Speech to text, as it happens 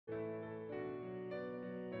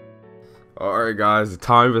Alright guys, the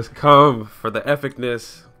time has come for the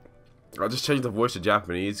epicness. I'll just change the voice to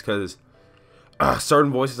Japanese because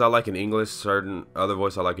certain voices I like in English, certain other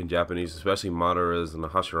voices I like in Japanese, especially Madara's and the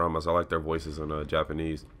Hashiramas. I like their voices in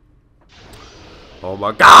Japanese. Oh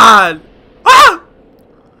my god! Ah!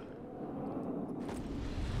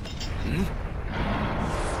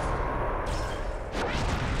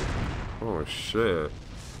 Oh shit.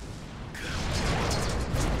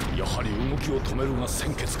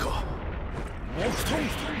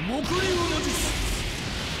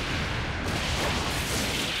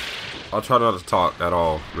 I'll try not to talk at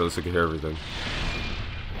all, really, so I can hear everything.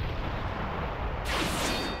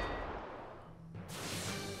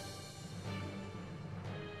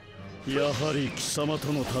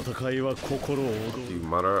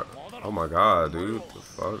 Madara. Oh my god, dude. What the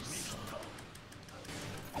fuck?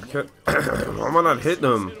 I can't. Why am I not hitting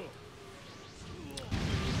him?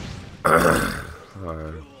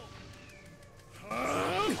 Alright.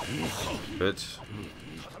 Bitch.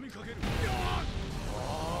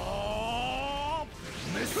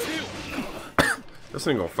 This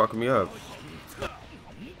thing gonna fuck me up.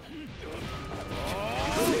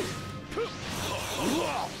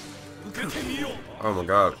 Oh my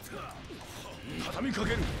god.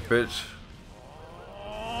 Bitch.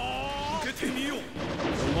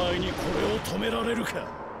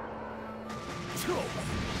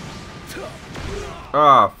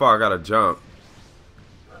 Ah, fuck, I gotta jump.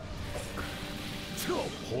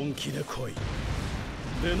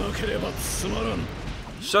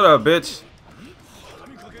 Shut up, bitch.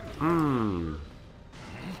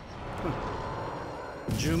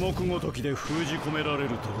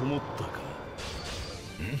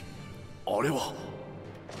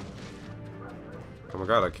 Oh my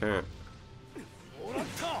god, I can't.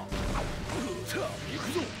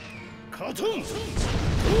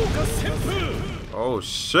 Oh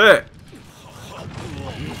shit!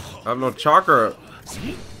 I have no chakra.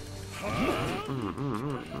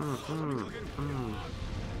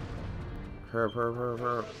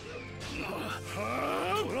 Herb.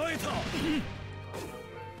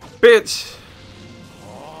 Bitch!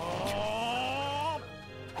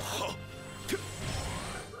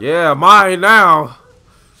 Yeah, mine now!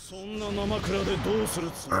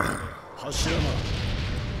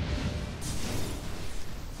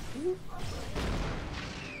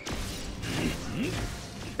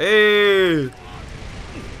 Hey!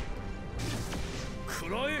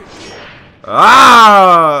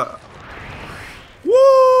 Ah!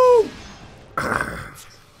 Woo!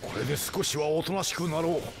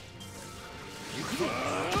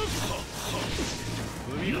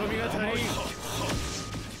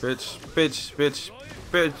 Bitch.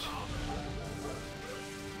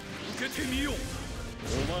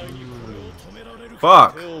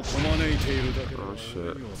 Fuck! Oh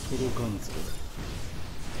shit.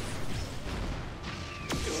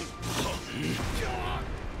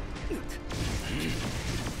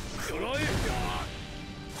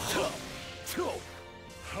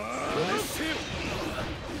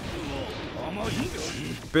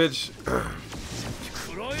 Bitch.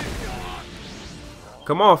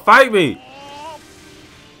 Come on, fight me!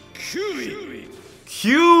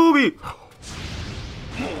 QB!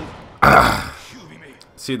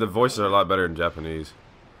 See, the voices are a lot better in Japanese.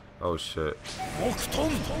 Oh shit.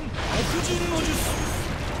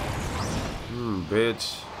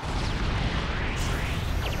 Bitch.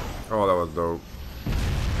 Oh, that was dope.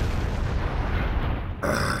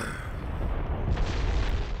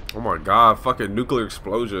 Oh my god, fucking nuclear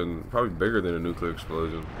explosion. Probably bigger than a nuclear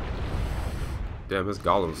explosion. Damn, his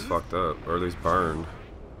golem's fucked up. Or at least burned.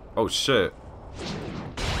 Oh shit.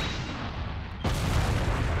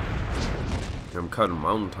 I'm cutting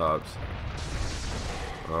mountaintops.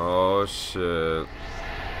 Oh shit.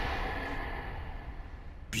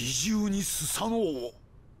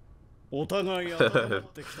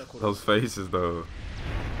 Those faces though.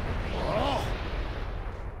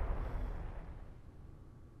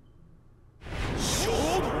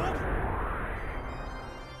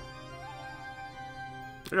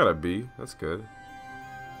 I got a B. That's good.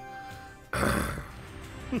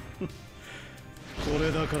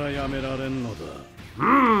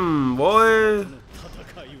 Boy.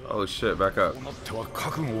 Oh shit, back up. You're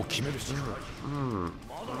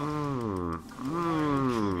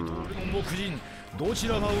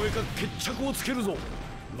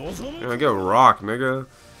gonna get rocked, nigga.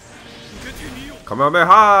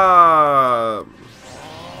 Kamehameha!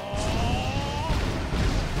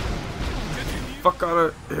 Fuck out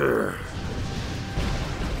of here.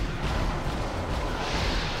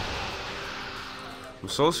 I'm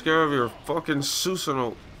so scared of your fucking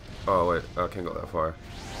Susanoo. Oh wait, I can't go that far.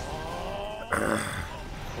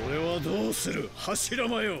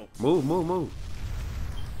 Move, move, move.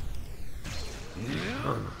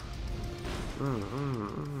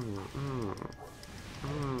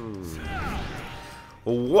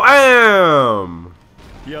 Wham!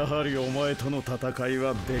 やはりお前との戦い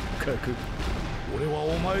は別格。俺は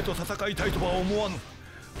お前と戦いたいとは思わぬ。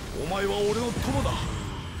お前は俺の友だ。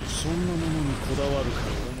そんなものにこだわるか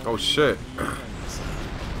ら。Oh shit.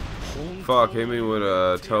 Fuck, hit me with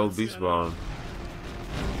a toe beast bomb.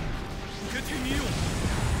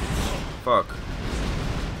 Fuck.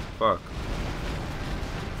 Fuck.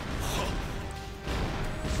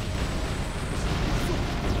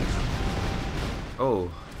 Oh.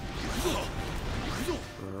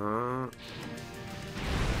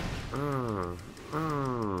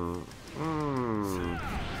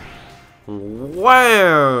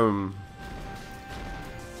 Wham!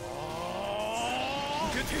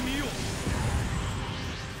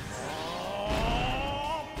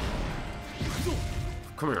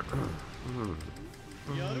 Come here.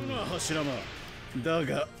 やるな、柱間。だ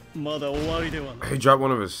が、まだ終わりではない。 He dropped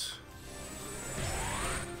one of his.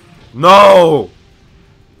 No!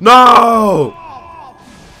 No!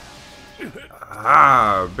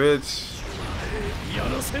 Ah, bitch. や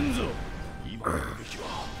らせんぞ。今の攻撃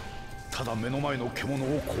はただ目の前の獣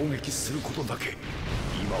を攻撃することだけ。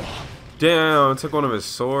今は Damn, took one of his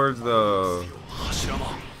swords though. 柱間。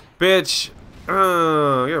 Bitch.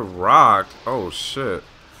 Get rocked. Oh shit.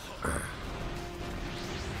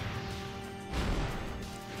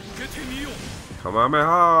 Come on, man.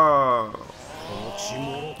 Oh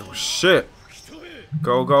shit.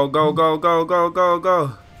 Go, go, go, go, go, go, go,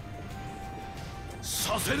 go.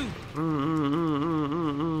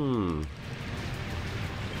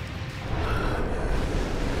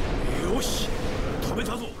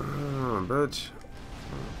 Bitch.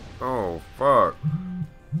 Oh, fuck.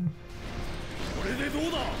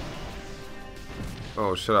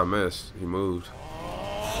 Oh shit, I missed. He moved.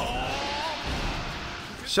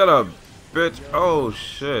 Shut up, bitch. Oh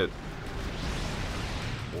shit.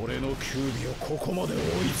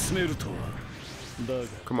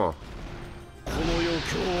 Come on.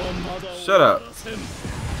 Shut up.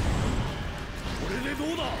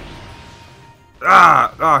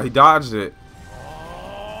 Ah, he dodged it.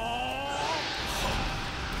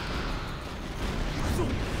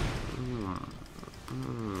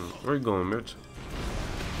 Where you going, Mitch?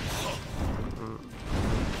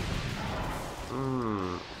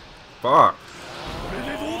 Fuck.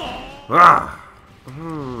 Ah.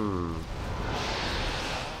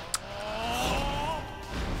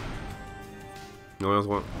 No one else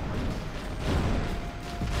want?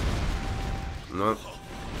 No.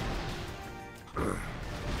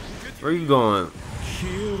 Where you going?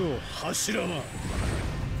 Hashirama.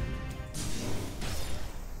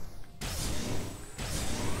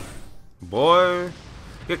 Boy,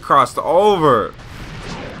 get crossed over.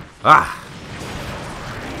 Ah.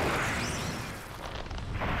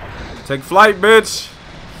 Take flight, bitch.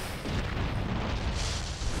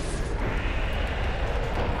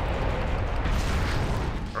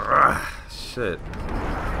 Shit.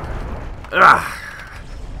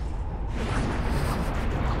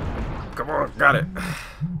 Come on, got it.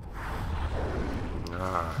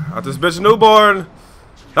 Out this bitch newborn.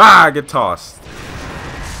 Get tossed.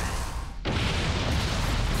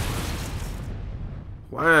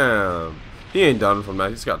 Wham. He ain't done from that.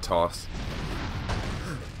 He just got tossed.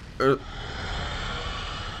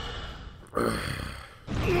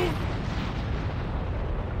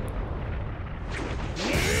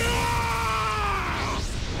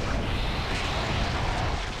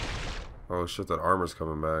 Oh shit, that armor's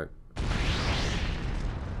coming back.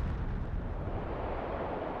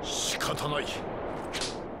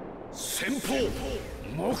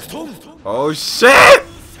 Oh shit!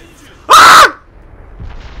 Ah!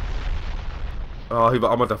 Oh, I'm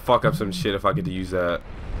about to fuck up some shit if I get to use that.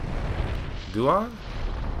 Do I?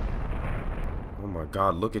 Oh my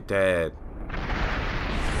god, look at that.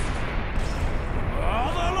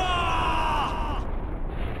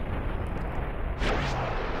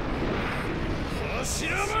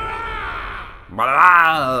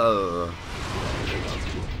 Madara!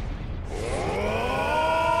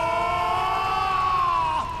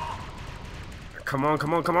 Come on,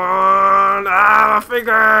 come on, come on! Ah, my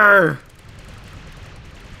finger!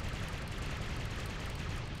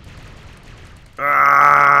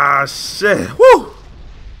 Ah, shit! Woo!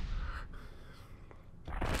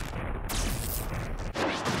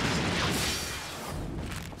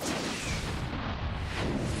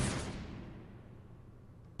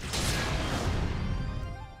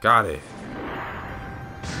 Got it.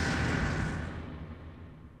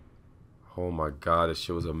 Oh my god, this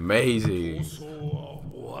shit was amazing. 闘争は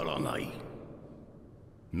終わらない。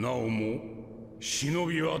なおも忍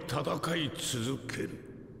びは戦い続ける。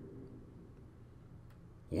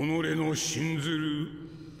己の信ずる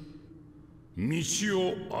道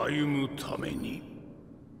を歩むために。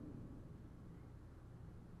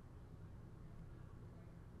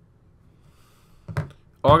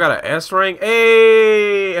Oh, I got an S rank.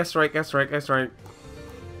 Hey, S rank, S rank, S rank.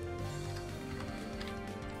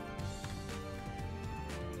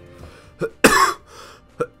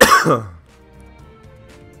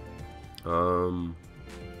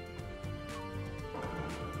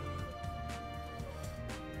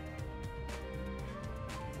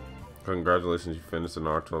 Congratulations, you finished the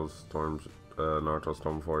Naruto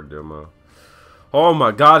Storm 4 demo. Oh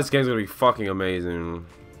my god, this game's gonna be fucking amazing.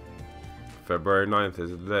 February 9th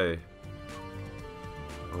is the day.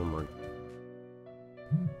 Oh my.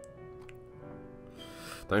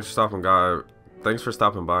 Thanks for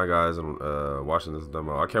stopping by, guys, and watching this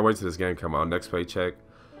demo. I can't wait till this game come out. Next paycheck,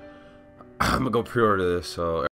 I'm gonna go pre-order this. So.